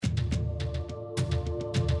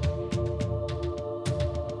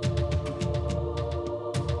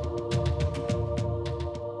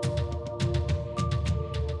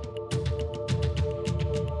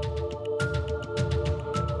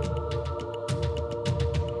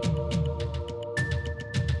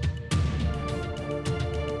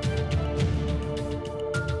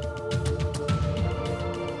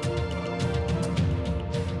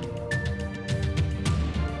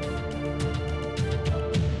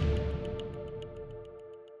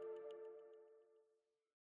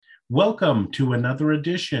Welcome to another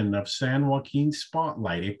edition of San Joaquin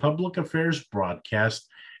Spotlight, a public affairs broadcast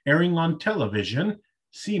airing on television,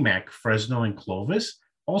 CMAC, Fresno, and Clovis,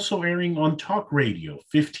 also airing on talk radio,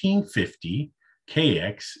 1550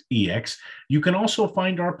 KXEX. You can also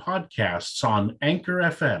find our podcasts on Anchor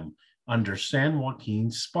FM under San Joaquin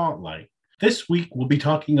Spotlight. This week, we'll be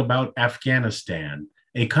talking about Afghanistan,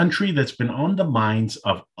 a country that's been on the minds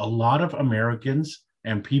of a lot of Americans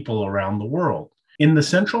and people around the world. In the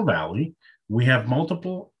Central Valley, we have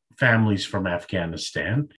multiple families from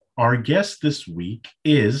Afghanistan. Our guest this week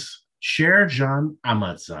is Sher Jan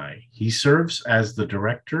Ahmadzai. He serves as the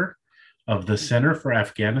director of the Center for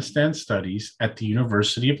Afghanistan Studies at the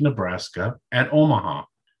University of Nebraska at Omaha.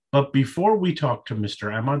 But before we talk to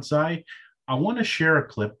Mr. Ahmadzai, I want to share a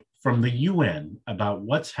clip from the UN about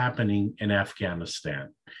what's happening in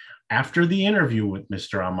Afghanistan. After the interview with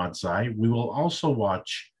Mr. Ahmadzai, we will also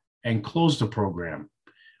watch and close the program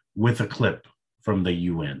with a clip from the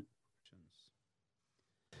UN.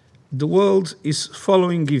 The world is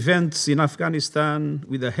following events in Afghanistan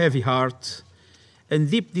with a heavy heart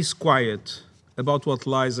and deep disquiet about what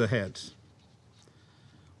lies ahead.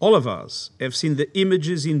 All of us have seen the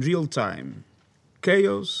images in real time: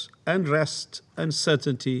 chaos, unrest,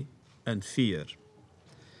 uncertainty, and fear.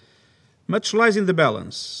 Much lies in the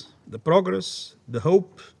balance: the progress, the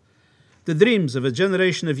hope, the dreams of a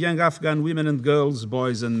generation of young Afghan women and girls,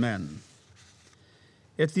 boys and men.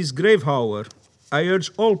 At this grave hour, I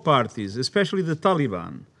urge all parties, especially the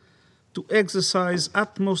Taliban, to exercise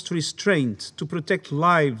utmost restraint to protect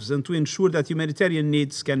lives and to ensure that humanitarian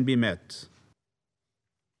needs can be met.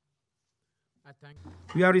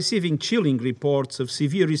 We are receiving chilling reports of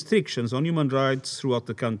severe restrictions on human rights throughout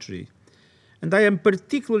the country, and I am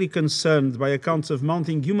particularly concerned by accounts of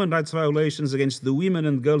mounting human rights violations against the women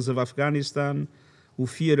and girls of Afghanistan who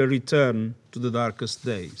fear a return to the darkest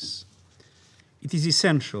days. It is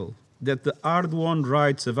essential that the hard-won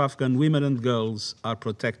rights of Afghan women and girls are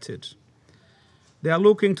protected. They are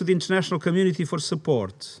looking to the international community for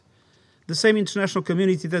support, the same international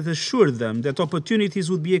community that assured them that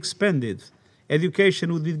opportunities would be expanded,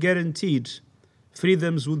 education would be guaranteed,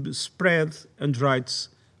 freedoms would be spread, and rights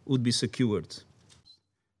would be secured.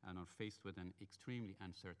 And are faced with an extremely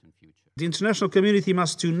uncertain future. The international community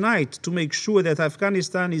must unite to make sure that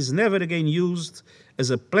Afghanistan is never again used as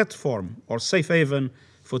a platform or safe haven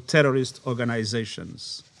for terrorist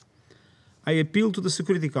organizations. I appeal to the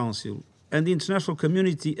Security Council and the international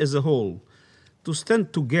community as a whole to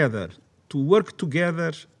stand together, to work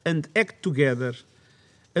together and act together,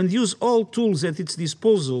 and use all tools at its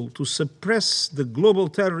disposal to suppress the global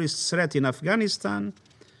terrorist threat in Afghanistan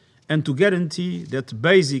and to guarantee that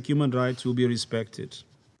basic human rights will be respected.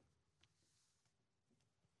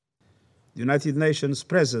 The United Nations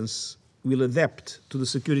presence will adapt to the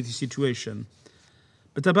security situation,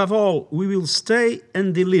 but above all, we will stay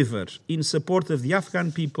and deliver in support of the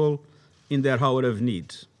Afghan people in their hour of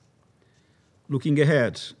need. Looking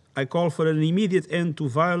ahead, I call for an immediate end to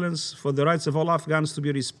violence, for the rights of all Afghans to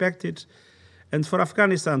be respected, and for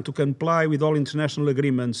Afghanistan to comply with all international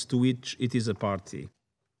agreements to which it is a party.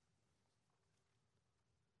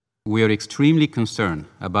 We are extremely concerned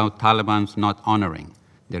about Taliban's not honoring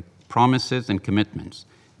their promises and commitments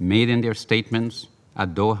made in their statements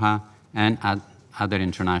at Doha and at other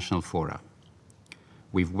international fora.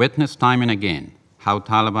 We've witnessed time and again how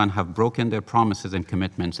Taliban have broken their promises and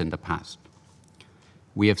commitments in the past.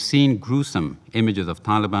 We have seen gruesome images of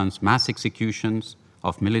Taliban's mass executions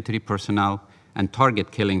of military personnel and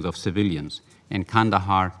target killings of civilians in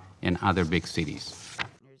Kandahar and other big cities.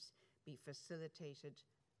 Be facilitated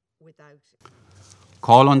without...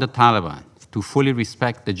 Call on the Taliban to fully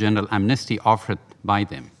respect the general amnesty offered by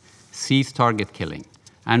them, cease target killing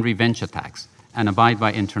and revenge attacks, and abide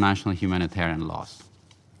by international humanitarian laws.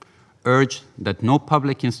 Urge that no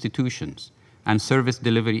public institutions and service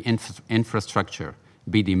delivery infrastructure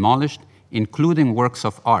be demolished, including works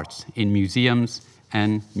of arts in museums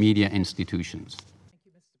and media institutions. Thank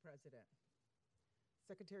you, Mr. President.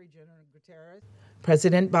 Secretary General Guterres.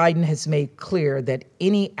 President Biden has made clear that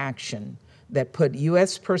any action that put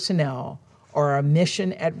U.S. personnel or our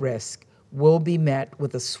mission at risk will be met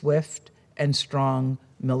with a swift and strong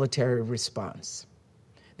military response.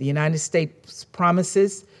 The United States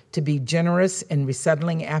promises to be generous in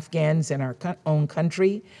resettling Afghans in our own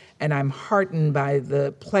country, and I'm heartened by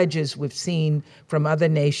the pledges we've seen from other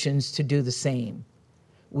nations to do the same.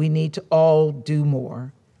 We need to all do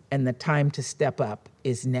more, and the time to step up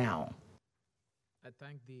is now. I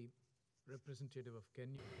thank the representative of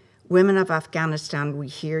Kenya. Women of Afghanistan, we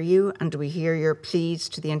hear you, and we hear your pleas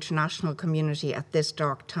to the international community at this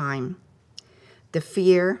dark time. The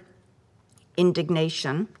fear,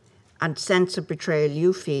 indignation, and sense of betrayal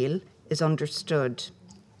you feel is understood.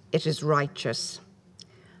 It is righteous.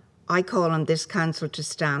 I call on this Council to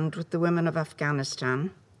stand with the women of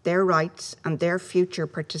Afghanistan. Their rights and their future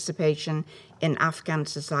participation in Afghan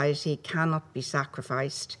society cannot be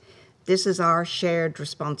sacrificed. This is our shared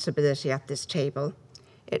responsibility at this table.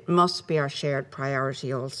 It must be our shared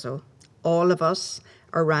priority also. All of us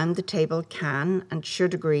around the table can and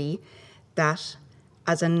should agree that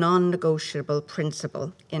as a non-negotiable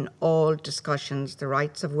principle in all discussions, the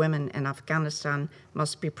rights of women in Afghanistan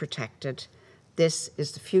must be protected. This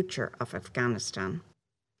is the future of Afghanistan.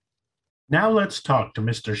 Now let's talk to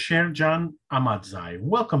Mr. Sher Jan Ahmadzai.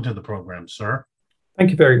 Welcome to the program, sir. Thank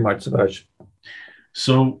you very much, Sevag.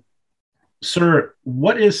 So, sir,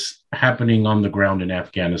 what is happening on the ground in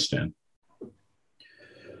Afghanistan?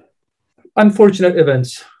 Unfortunate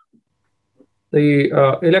events. The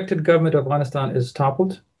elected government of Afghanistan is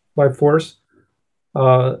toppled by force.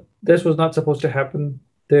 This was not supposed to happen.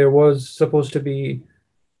 There was supposed to be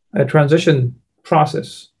a transition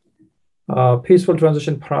process, peaceful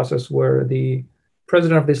transition process where the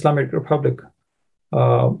president of the Islamic Republic,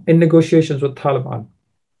 in negotiations with Taliban,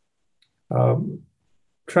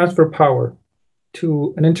 transfer power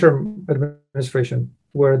to an interim administration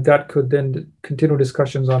where that could then continue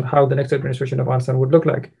discussions on how the next administration of Afghanistan would look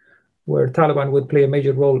like, where Taliban would play a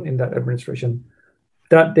major role in that administration.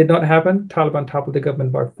 That did not happen. Taliban toppled the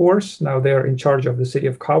government by force. Now they are in charge of the city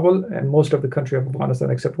of Kabul and most of the country of Afghanistan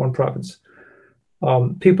except one province.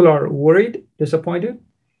 People are worried, disappointed,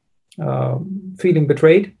 feeling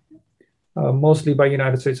betrayed, mostly by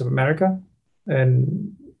United States of America.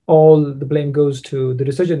 And all the blame goes to the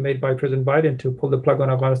decision made by President Biden to pull the plug on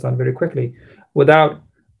Afghanistan very quickly without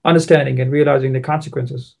understanding and realizing the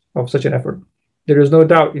consequences of such an effort. There is no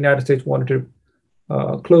doubt the United States wanted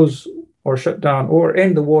to close or shut down or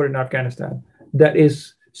end the war in Afghanistan that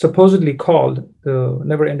is supposedly called the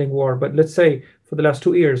never-ending war. But let's say for the last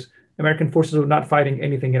 2 years, American forces were not fighting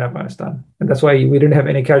anything in Afghanistan. And that's why we didn't have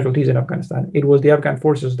any casualties in Afghanistan. It was the Afghan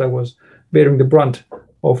forces that was bearing the brunt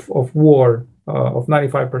of war, of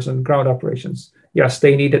 95% ground operations. Yes,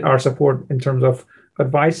 they needed our support in terms of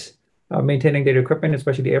advice, maintaining their equipment,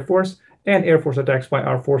 especially the Air Force, and Air Force attacks by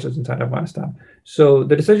our forces inside Afghanistan. So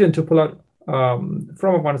the decision to pull out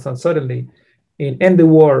from Afghanistan suddenly and end the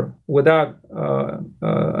war without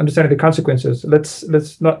understanding the consequences.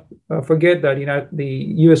 Let's not forget that the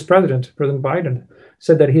U.S. President Biden,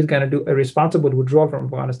 said that he's going to do a responsible withdrawal from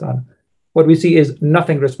Afghanistan. What we see is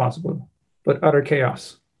nothing responsible, but utter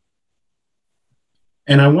chaos.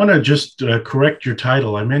 And I want to just correct your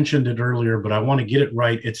title. I mentioned it earlier, but I want to get it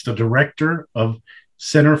right. It's the Director of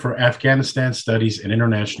Center for Afghanistan Studies and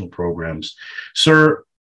International Programs. Sir,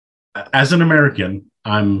 as an American,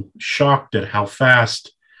 I'm shocked at how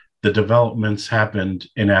fast the developments happened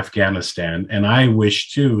in Afghanistan. And I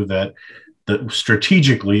wish, too, that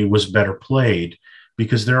strategically it was better played,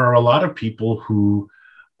 because there are a lot of people who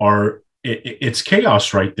are, it's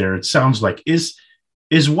chaos right there. It sounds like, is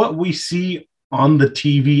what we see on the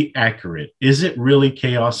TV accurate? Is it really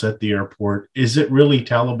chaos at the airport? Is it really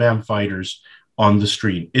Taliban fighters on the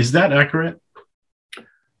street? Is that accurate?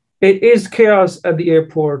 It is chaos at the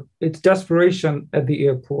airport. It's desperation at the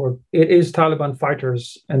airport. It is Taliban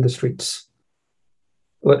fighters in the streets.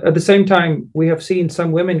 But at the same time, we have seen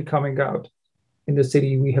some women coming out in the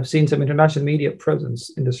city. We have seen some international media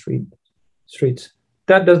presence in the streets.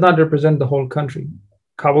 That does not represent the whole country.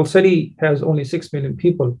 Kabul city has only 6 million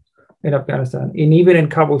people in Afghanistan. And even in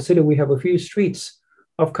Kabul city, we have a few streets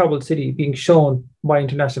of Kabul city being shown by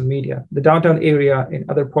international media, the downtown area and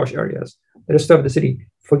other posh areas, the rest of the city.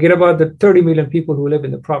 Forget about the 30 million people who live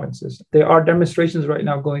in the provinces. There are demonstrations right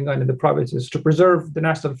now going on in the provinces to preserve the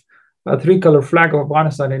national three-color flag of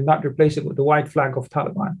Afghanistan and not replace it with the white flag of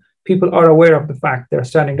Taliban. People are aware of the fact they're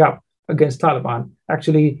standing up against Taliban.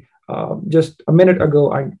 Actually, just a minute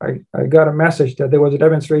ago, I got a message that there was a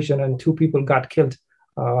demonstration and 2 people got killed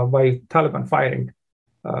by Taliban fighting.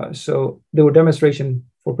 So there were demonstrations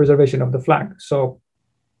for preservation of the flag. So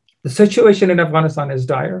the situation in Afghanistan is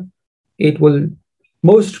dire. It will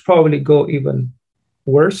most probably go even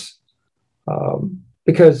worse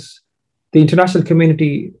because the international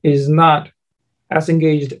community is not as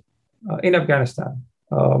engaged in Afghanistan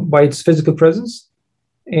by its physical presence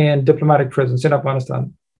and diplomatic presence in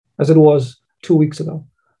Afghanistan as it was 2 weeks ago.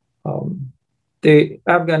 The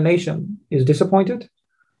Afghan nation is disappointed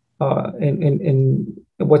in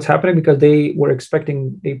what's happening because they were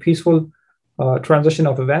expecting a peaceful transition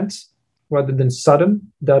of events rather than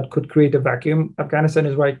sudden that could create a vacuum. Afghanistan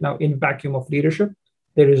is right now in vacuum of leadership.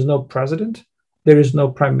 There is no president. There is no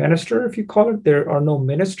prime minister, if you call it. There are no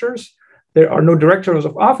ministers. There are no directors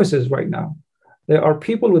of offices right now. There are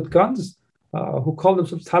people with guns who call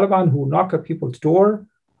themselves Taliban, who knock at people's door,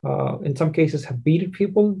 in some cases have beaten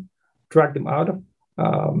people, dragged them out.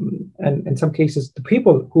 And in some cases, the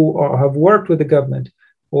people who have worked with the government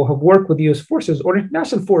or have worked with US forces or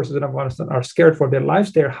international forces in Afghanistan are scared for their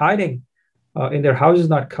lives. They're hiding in their houses,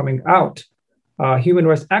 not coming out. Human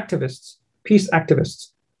rights activists, peace activists,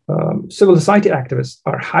 civil society activists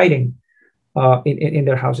are hiding in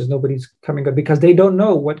their houses. Nobody's coming out because they don't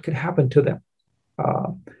know what could happen to them.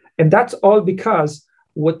 And that's all because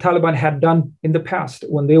what Taliban had done in the past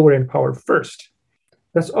when they were in power first.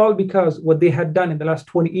 That's all because what they had done in the last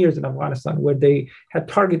 20 years in Afghanistan, where they had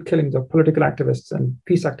target killings of political activists and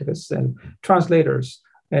peace activists and translators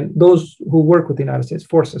and those who work with the United States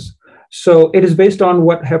forces. So it is based on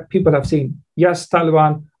what people have seen. Yes,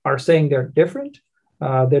 Taliban are saying they're different.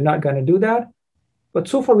 They're not going to do that. But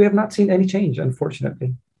so far, we have not seen any change,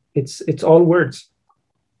 unfortunately. It's all words.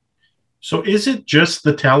 So is it just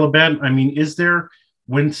the Taliban? I mean, is there,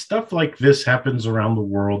 when stuff like this happens around the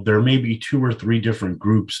world, there may be 2 or 3 different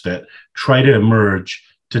groups that try to emerge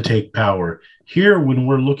to take power. Here, when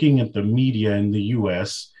we're looking at the media in the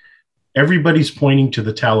US, everybody's pointing to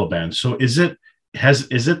the Taliban. So is it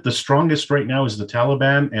the strongest right now is the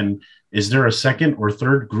Taliban? And is there a second or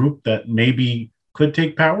third group that maybe could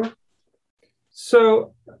take power?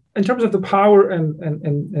 So in terms of the power and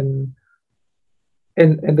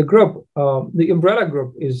the group, the umbrella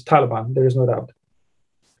group is Taliban, there is no doubt.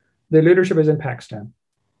 The leadership is in Pakistan.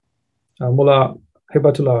 Mullah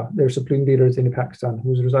Hibatullah, their supreme leader, is in Pakistan,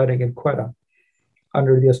 who's residing in Quetta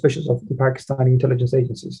under the auspices of the Pakistani intelligence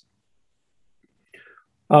agencies.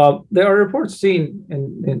 There are reports seen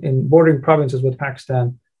in bordering provinces with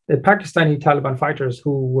Pakistan that Pakistani Taliban fighters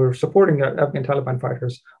who were supporting the Afghan Taliban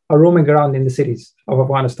fighters are roaming around in the cities of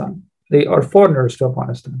Afghanistan. They are foreigners to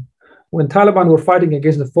Afghanistan. When Taliban were fighting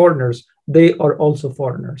against the foreigners, they are also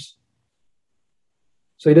foreigners.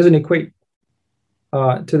 So it doesn't equate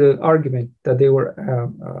to the argument that they were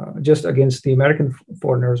just against the American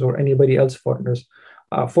foreigners or anybody else foreigners.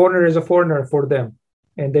 Foreigner is a foreigner for them,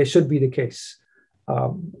 and they should be the case.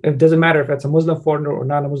 It doesn't matter if it's a Muslim foreigner or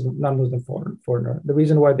non-Muslim foreigner. The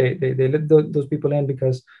reason why they let those people in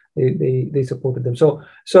because they supported them.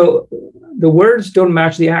 So the words don't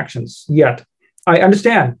match the actions yet. I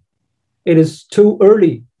understand it is too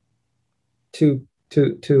early to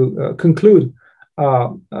conclude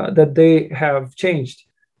that they have changed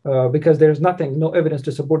because there's no evidence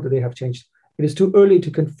to support that they have changed. It is too early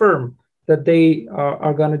to confirm that they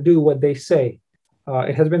are going to do what they say.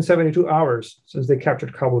 It has been 72 hours since they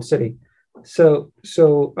captured Kabul city.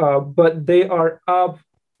 But they are up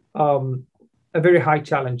a very high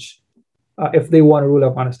challenge if they want to rule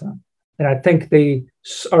Afghanistan. And I think they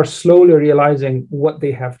are slowly realizing what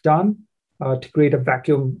they have done to create a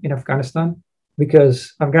vacuum in Afghanistan,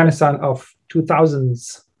 because Afghanistan of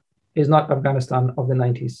 2000s is not Afghanistan of the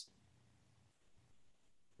 90s.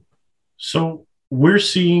 So we're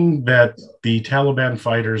seeing that the Taliban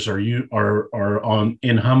fighters are in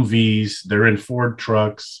Humvees, they're in Ford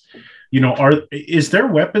trucks. Is their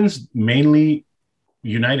weapons mainly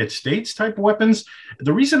United States type weapons?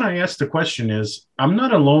 The reason I asked the question is I'm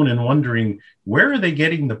not alone in wondering, where are they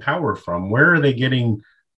getting the power from? Where are they getting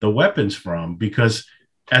the weapons from? Because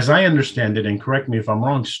as I understand it, and correct me if I'm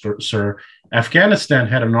wrong, sir, Afghanistan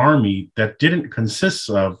had an army that didn't consist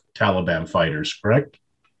of Taliban fighters, correct?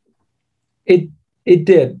 It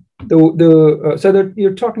did. So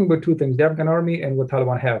you're talking about 2 things: the Afghan army and what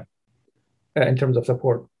Taliban have in terms of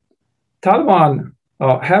support. Taliban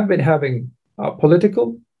have been having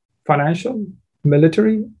political, financial,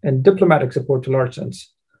 military, and diplomatic support to large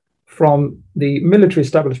sense from the military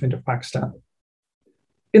establishment of Pakistan.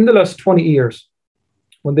 In the last 20 years,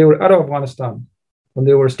 when they were out of Afghanistan, when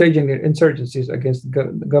they were staging their insurgencies against the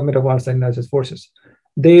government of Afghanistan and United States forces,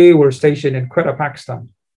 they were stationed in Quetta, Pakistan.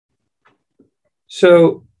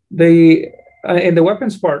 So in the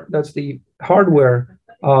weapons part, that's the hardware,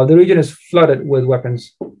 the region is flooded with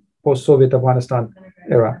weapons post-Soviet Afghanistan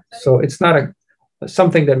era. So it's not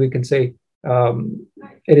something that we can say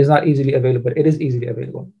it is not easily available. It is easily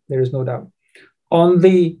available. There is no doubt. On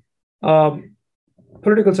the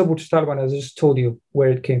political support to Taliban, as I just told you where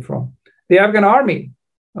it came from. The Afghan army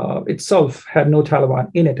itself had no Taliban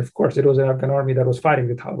in it. Of course, it was an Afghan army that was fighting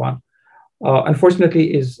the Taliban.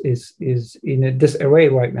 Unfortunately, is in a disarray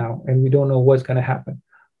right now, and we don't know what's going to happen.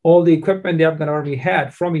 All the equipment the Afghan army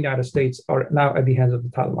had from the United States are now at the hands of the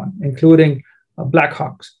Taliban, including Black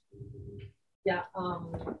Hawks. Yeah.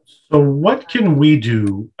 So what can we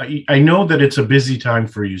do? I know that it's a busy time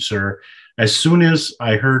for you, sir. As soon as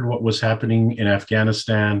I heard what was happening in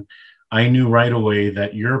Afghanistan, I knew right away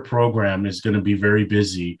that your program is going to be very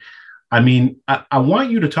busy. I mean, I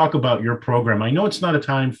want you to talk about your program. I know it's not a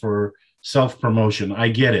time for self-promotion. I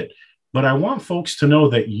get it. But I want folks to know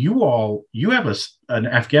that you have an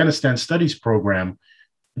Afghanistan studies program.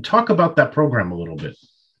 Talk about that program a little bit.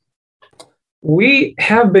 We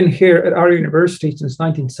have been here at our university since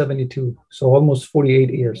 1972, so almost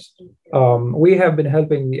 48 years. We have been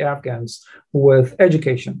helping the Afghans with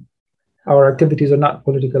education. Our activities are not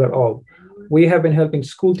political at all. We have been helping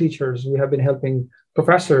school teachers. We have been helping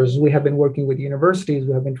professors. We have been working with universities.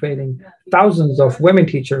 We have been training thousands of women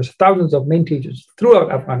teachers, thousands of men teachers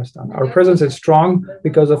throughout Afghanistan. Our presence is strong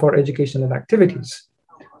because of our educational activities.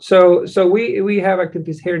 So we have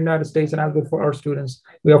activities here in the United States, and as for our students,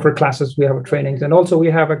 we offer classes, we have trainings, and also we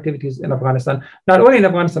have activities in Afghanistan, not only in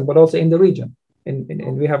Afghanistan, but also in the region.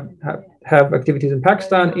 And we have activities in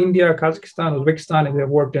Pakistan, India, Kazakhstan, Uzbekistan, and we have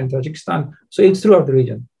worked in Tajikistan. So it's throughout the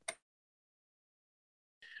region.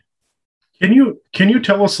 Can you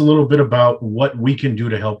tell us a little bit about what we can do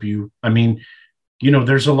to help you? I mean,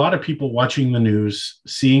 there's a lot of people watching the news,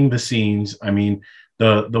 seeing the scenes. I mean,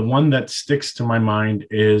 the one that sticks to my mind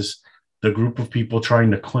is the group of people trying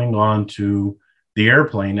to cling on to the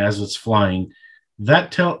airplane as it's flying.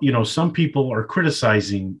 Some people are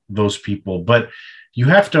criticizing those people, but you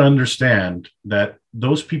have to understand that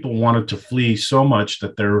those people wanted to flee so much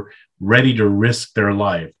that they're ready to risk their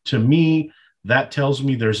life. To me, that tells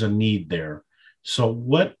me there's a need there. So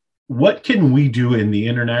what can we do in the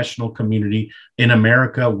international community in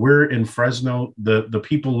America? We're in Fresno. The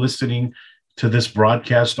people listening to this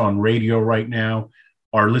broadcast on radio right now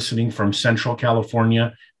are listening from Central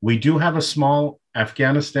California. We do have a small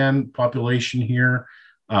Afghanistan population here.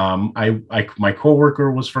 My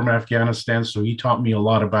coworker was from Afghanistan, so he taught me a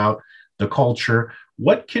lot about the culture.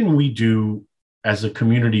 What can we do as a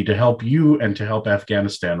community to help you and to help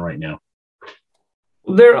Afghanistan right now?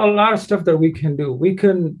 There are a lot of stuff that we can do. We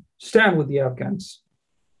can stand with the Afghans.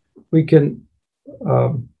 We can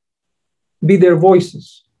be their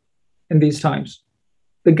voices in these times.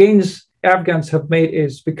 The gains Afghans have made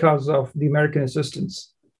is because of the American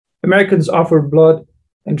assistance. Americans offered blood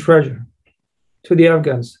and treasure to the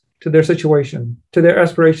Afghans, to their situation, to their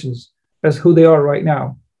aspirations as who they are right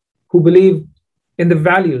now, who believe in the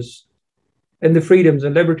values and the freedoms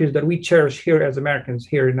and liberties that we cherish here as Americans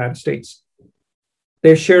here in the United States.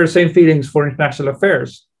 They share the same feelings for international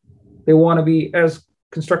affairs. They want to be as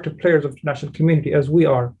constructive players of the international community as we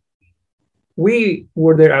are. We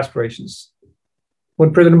were their aspirations.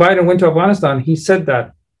 When President Biden went to Afghanistan, he said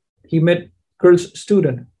that he met girls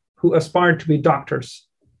students who aspired to be doctors.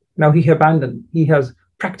 Now he has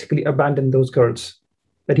practically abandoned those girls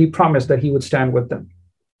that he promised that he would stand with them.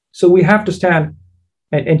 So we have to stand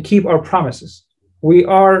and keep our promises. We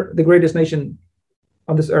are the greatest nation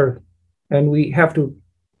on this earth, and we have to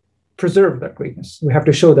preserve that greatness. We have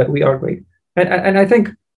to show that we are great. And I think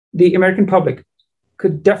the American public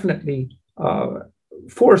could definitely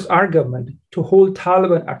force our government to hold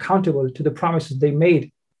Taliban accountable to the promises they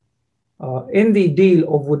made in the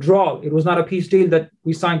deal of withdrawal. It was not a peace deal that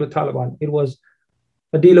we signed with Taliban. It was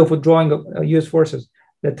a deal of withdrawing of US forces.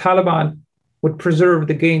 The Taliban would preserve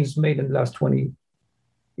the gains made in the last 20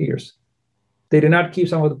 years. They did not keep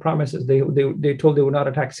some of the promises. They told they would not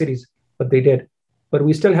attack cities, but they did. But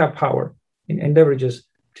we still have power and leverages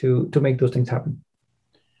to make those things happen.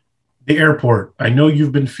 The airport. I know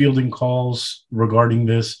you've been fielding calls regarding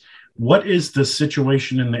this. What is the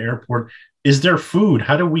situation in the airport? Is there food?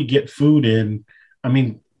 How do we get food in? I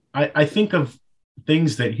mean, I think of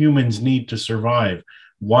things that humans need to survive.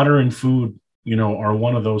 Water and food, are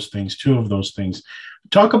one of those things, two of those things.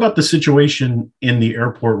 Talk about the situation in the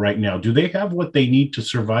airport right now. Do they have what they need to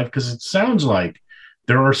survive? Because it sounds like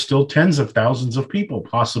there are still tens of thousands of people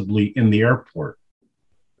possibly in the airport.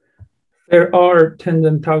 There are tens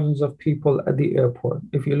and thousands of people at the airport.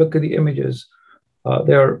 If you look at the images,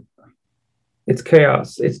 it's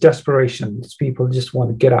chaos, it's desperation. It's people just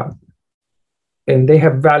want to get out. And they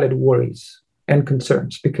have valid worries and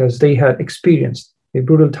concerns because they had experienced a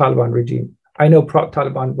brutal Taliban regime. I know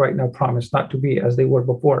Taliban right now promise not to be as they were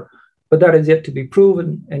before, but that is yet to be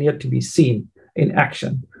proven and yet to be seen in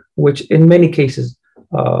action, which in many cases,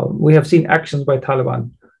 we have seen actions by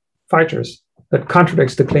Taliban fighters that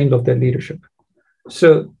contradicts the claims of their leadership.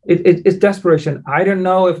 So it's desperation. I don't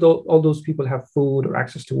know if all those people have food or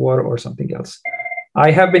access to water or something else.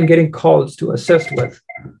 I have been getting calls to assist with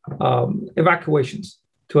evacuations,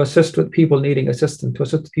 to assist with people needing assistance, to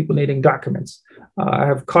assist with people needing documents. I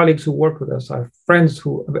have colleagues who work with us. I have friends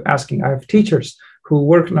who are asking. I have teachers who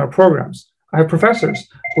work in our programs. I have professors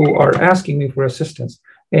who are asking me for assistance.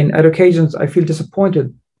 And at occasions, I feel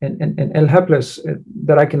disappointed and helpless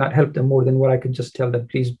that I cannot help them more than what I could just tell them,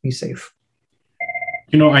 please be safe.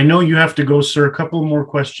 I know you have to go, sir. A couple more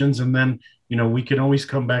questions, and then, we can always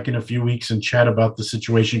come back in a few weeks and chat about the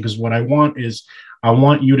situation, because what I want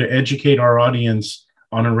you to educate our audience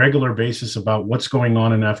on a regular basis about what's going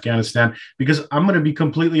on in Afghanistan, because I'm going to be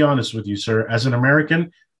completely honest with you, sir. As an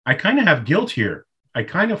American, I kind of have guilt here. I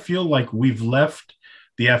kind of feel like we've left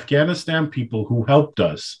the Afghanistan people who helped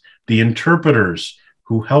us, the interpreters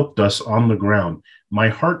who helped us on the ground. My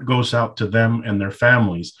heart goes out to them and their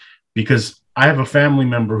families, because I have a family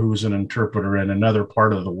member who's an interpreter in another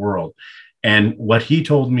part of the world. And what he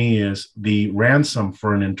told me is the ransom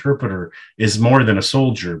for an interpreter is more than a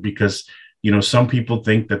soldier, because, some people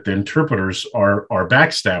think that the interpreters are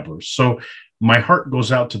backstabbers. So my heart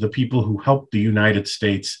goes out to the people who helped the United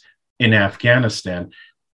States in Afghanistan.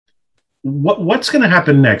 What's going to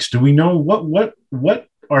happen next? Do we know what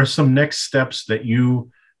are some next steps that you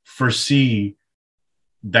foresee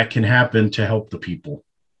that can happen to help the people?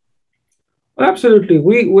 Absolutely.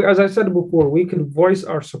 We, as I said before, we can voice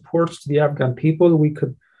our supports to the Afghan people. We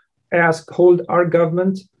could hold our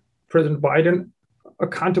government, President Biden,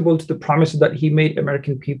 accountable to the promises that he made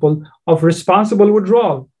American people of responsible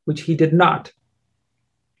withdrawal, which he did not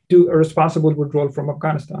do a responsible withdrawal from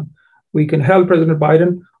Afghanistan. We can help President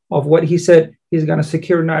Biden of what he said he's going to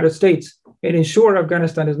secure the United States and ensure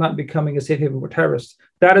Afghanistan is not becoming a safe haven for terrorists.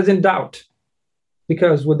 That is in doubt.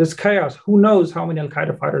 Because with this chaos, who knows how many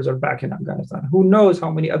Al-Qaeda fighters are back in Afghanistan? Who knows how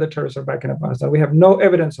many other terrorists are back in Afghanistan? We have no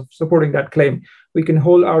evidence of supporting that claim. We can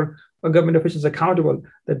hold our government officials accountable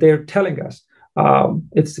that they're telling us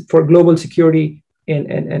it's for global security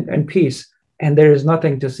and peace. And there is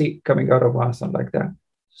nothing to see coming out of Afghanistan like that.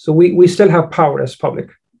 So we still have power as public.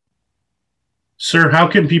 Sir, how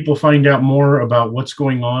can people find out more about what's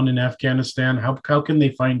going on in Afghanistan? How can they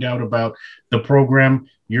find out about the program?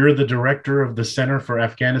 You're the director of the Center for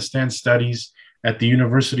Afghanistan Studies at the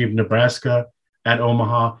University of Nebraska at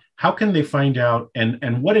Omaha. How can they find out,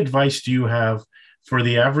 and what advice do you have for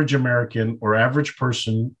the average American or average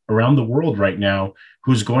person around the world right now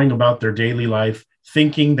who's going about their daily life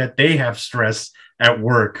thinking that they have stress at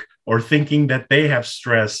work or thinking that they have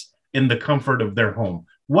stress in the comfort of their home?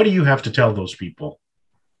 What do you have to tell those people?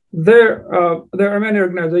 There are many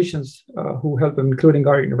organizations who help them, including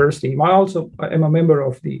our university. I also am a member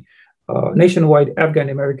of the nationwide Afghan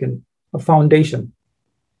American Foundation.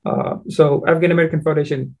 So Afghan American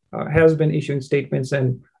Foundation has been issuing statements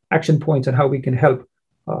and action points on how we can help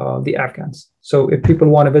the Afghans. So if people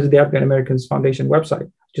want to visit the Afghan Americans Foundation website,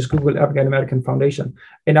 just Google Afghan American Foundation.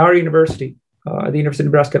 In our university, the University of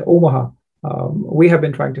Nebraska at Omaha, we have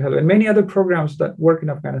been trying to help, and many other programs that work in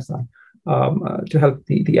Afghanistan to help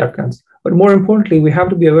the Afghans. But more importantly, we have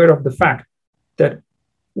to be aware of the fact that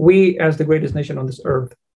we, as the greatest nation on this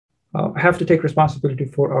earth, have to take responsibility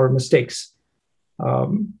for our mistakes.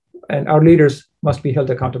 And our leaders must be held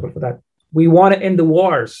accountable for that. We want to end the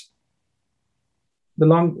wars, the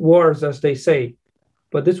long wars, as they say,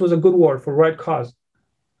 but this was a good war for right cause.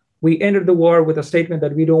 We entered the war with a statement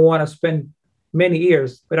that we don't want to spend many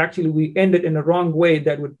years, but actually we ended in a wrong way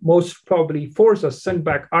that would most probably force us, send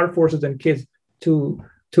back our forces and kids to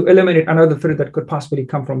eliminate another threat that could possibly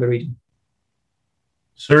come from the region.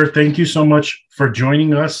 Sir, thank you so much for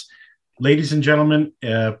joining us. Ladies and gentlemen,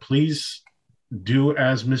 please do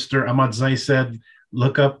as Mr. Ahmadzai said,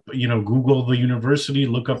 look up, Google the university,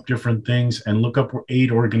 look up different things, and look up aid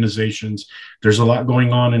organizations. There's a lot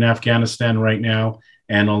going on in Afghanistan right now,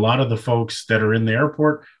 and a lot of the folks that are in the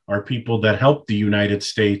airport are people that help the United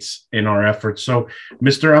States in our efforts. So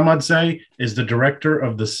Mr. Ahmadzai is the director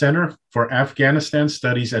of the Center for Afghanistan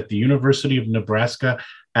Studies at the University of Nebraska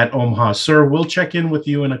at Omaha. Sir, we'll check in with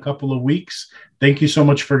you in a couple of weeks. Thank you so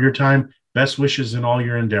much for your time. Best wishes in all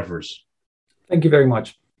your endeavors. Thank you very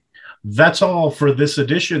much. That's all for this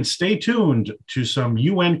edition. Stay tuned to some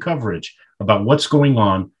UN coverage about what's going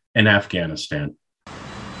on in Afghanistan.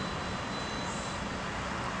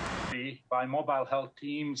 By mobile health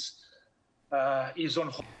teams is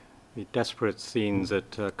on. The desperate scenes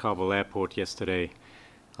at Kabul airport yesterday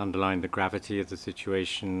underlined the gravity of the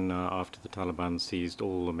situation after the Taliban seized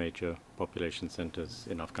all the major population centers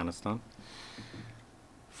in Afghanistan.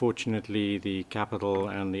 Fortunately, the capital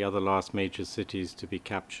and the other last major cities to be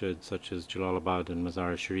captured, such as Jalalabad and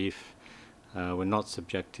Mazar-e-Sharif, were not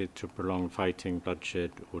subjected to prolonged fighting,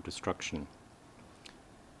 bloodshed, or destruction.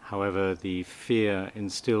 However, the fear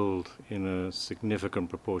instilled in a significant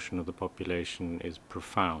proportion of the population is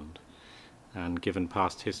profound, and given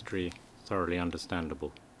past history, thoroughly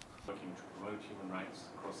understandable. Working to promote human rights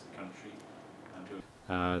across the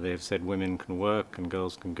country. They have said women can work and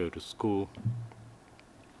girls can go to school.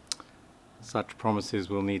 Such promises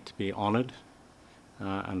will need to be honored,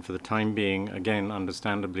 and for the time being, again,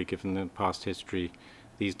 understandably given the past history,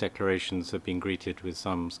 these declarations have been greeted with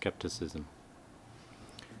some skepticism.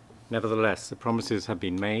 Nevertheless, the promises have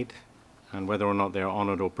been made, and whether or not they are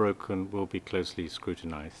honored or broken will be closely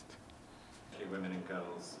scrutinized. Women and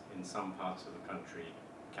girls in some parts of the country.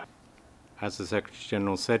 As the Secretary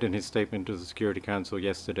General said in his statement to the Security Council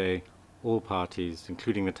yesterday, all parties,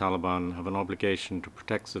 including the Taliban, have an obligation to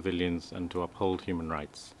protect civilians and to uphold human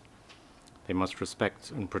rights. They must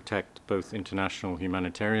respect and protect both international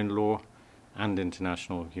humanitarian law and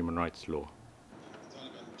international human rights law.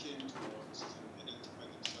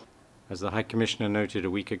 As the High Commissioner noted a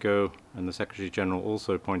week ago, and the Secretary General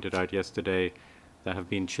also pointed out yesterday, there have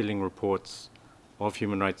been chilling reports of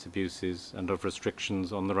human rights abuses and of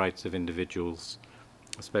restrictions on the rights of individuals,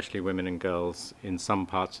 especially women and girls, in some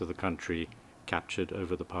parts of the country captured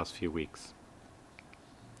over the past few weeks.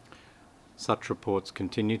 Such reports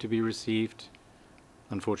continue to be received.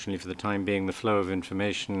 Unfortunately, for the time being, the flow of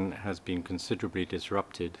information has been considerably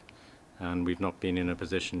disrupted, and we've not been in a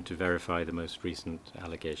position to verify the most recent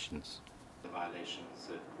allegations. The violations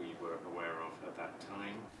that we were aware of at that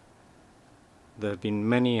time. There have been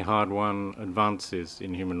many hard-won advances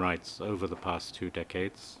in human rights over the past 2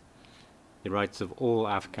 decades. The rights of all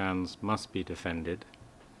Afghans must be defended.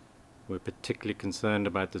 We're particularly concerned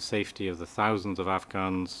about the safety of the thousands of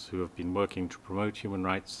Afghans who have been working to promote human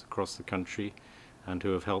rights across the country and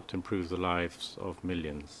who have helped improve the lives of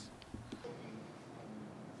millions.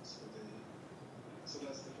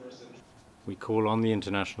 We call on the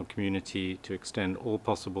international community to extend all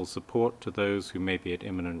possible support to those who may be at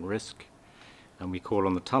imminent risk, and we call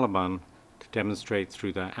on the Taliban to demonstrate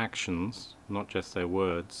through their actions, not just their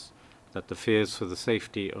words, that the fears for the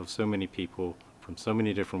safety of so many people from so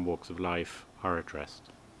many different walks of life are addressed.